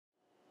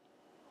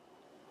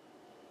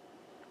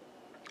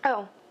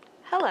Oh,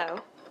 hello.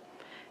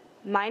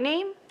 My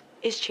name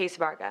is Chase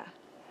Varga.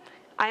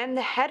 I am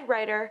the head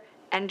writer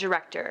and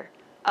director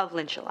of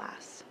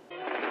Lyncholass.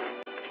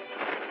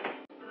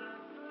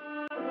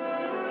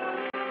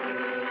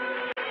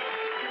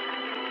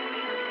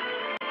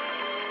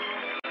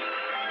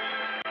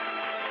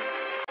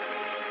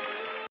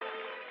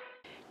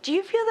 Do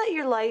you feel that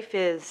your life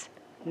is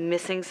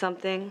missing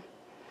something?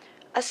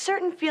 A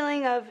certain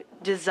feeling of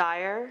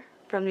desire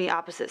from the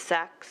opposite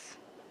sex?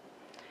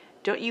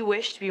 Don't you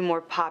wish to be more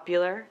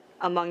popular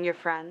among your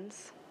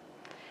friends?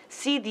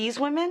 See these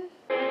women?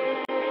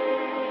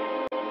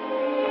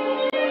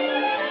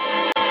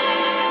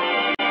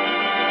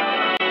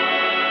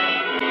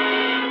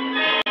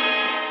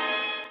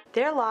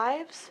 Their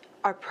lives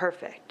are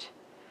perfect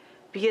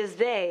because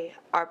they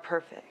are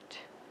perfect.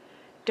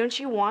 Don't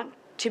you want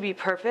to be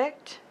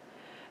perfect?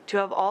 To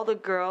have all the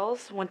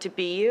girls want to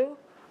be you,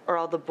 or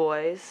all the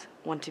boys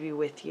want to be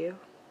with you?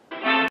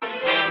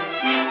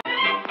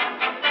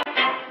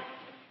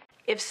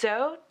 If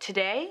so,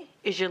 today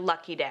is your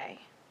lucky day.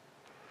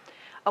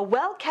 A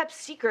well-kept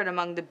secret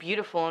among the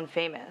beautiful and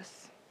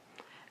famous.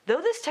 Though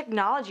this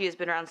technology has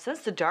been around since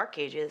the Dark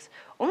Ages,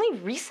 only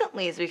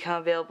recently has it become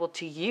available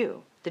to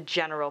you, the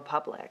general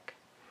public.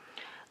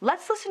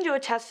 Let's listen to a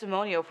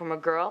testimonial from a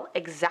girl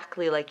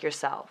exactly like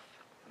yourself.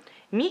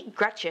 Meet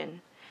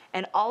Gretchen,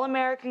 an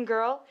all-American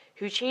girl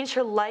who changed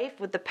her life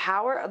with the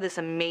power of this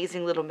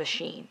amazing little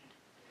machine.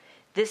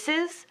 This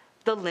is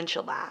the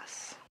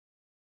Lyncholass.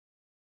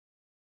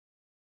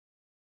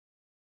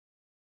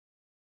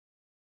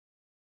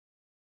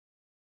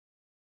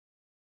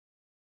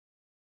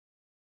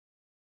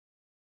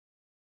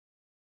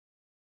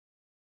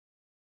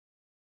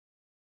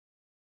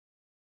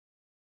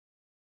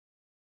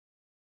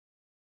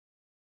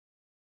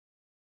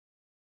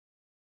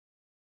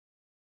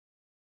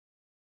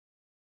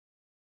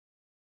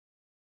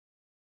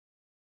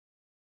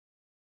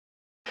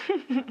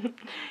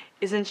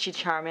 Isn't she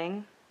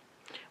charming?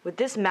 With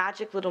this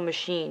magic little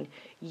machine,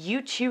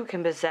 you too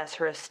can possess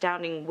her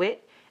astounding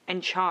wit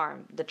and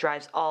charm that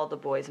drives all the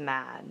boys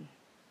mad.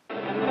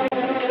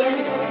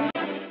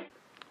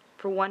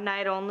 For one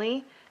night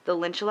only, the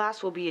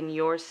Lyncholass will be in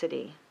your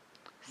city.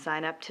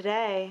 Sign up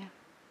today.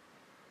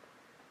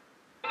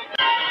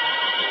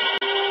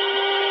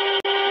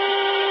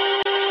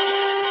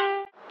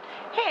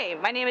 Hey,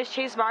 my name is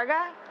Chase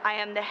Varga. I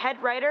am the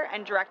head writer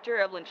and director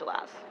of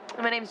Lyncholass.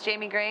 My name's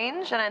Jamie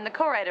Grange, and I'm the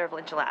co-writer of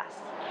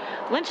Lyncholass.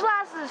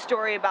 Lyncholass is a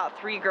story about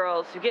three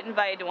girls who get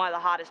invited to one of the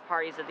hottest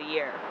parties of the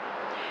year.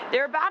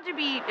 They're about to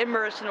be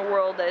immersed in a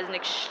world that is an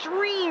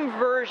extreme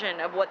version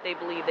of what they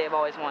believe they've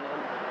always wanted.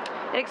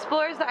 It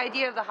explores the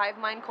idea of the hive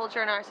mind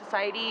culture in our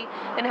society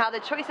and how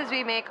the choices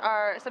we make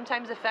are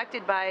sometimes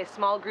affected by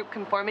small group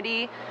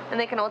conformity, and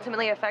they can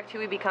ultimately affect who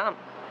we become.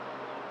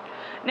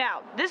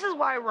 Now, this is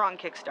why we're on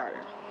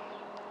Kickstarter.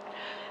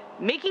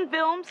 Making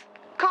films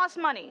costs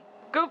money.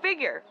 Go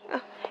figure.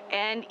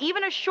 And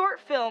even a short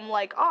film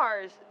like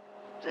ours,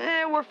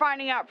 we're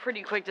finding out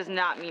pretty quick does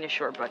not mean a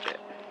short budget.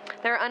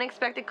 There are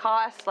unexpected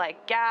costs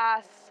like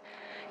gas,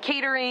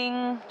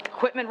 catering,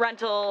 equipment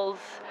rentals.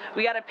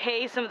 We gotta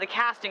pay some of the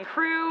cast and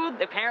crew.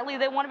 Apparently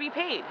they want to be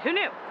paid. Who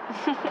knew?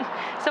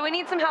 So we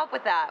need some help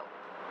with that.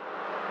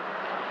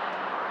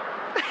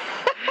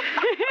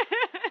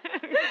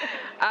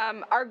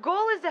 Our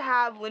goal is to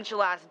have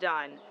Lyncholass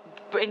done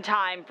in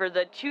time for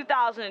the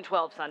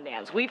 2012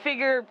 Sundance. We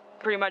figure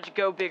pretty much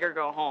go big or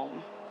go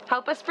home.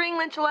 Help us bring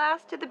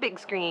Lyncholass to the big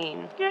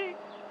screen. Yay.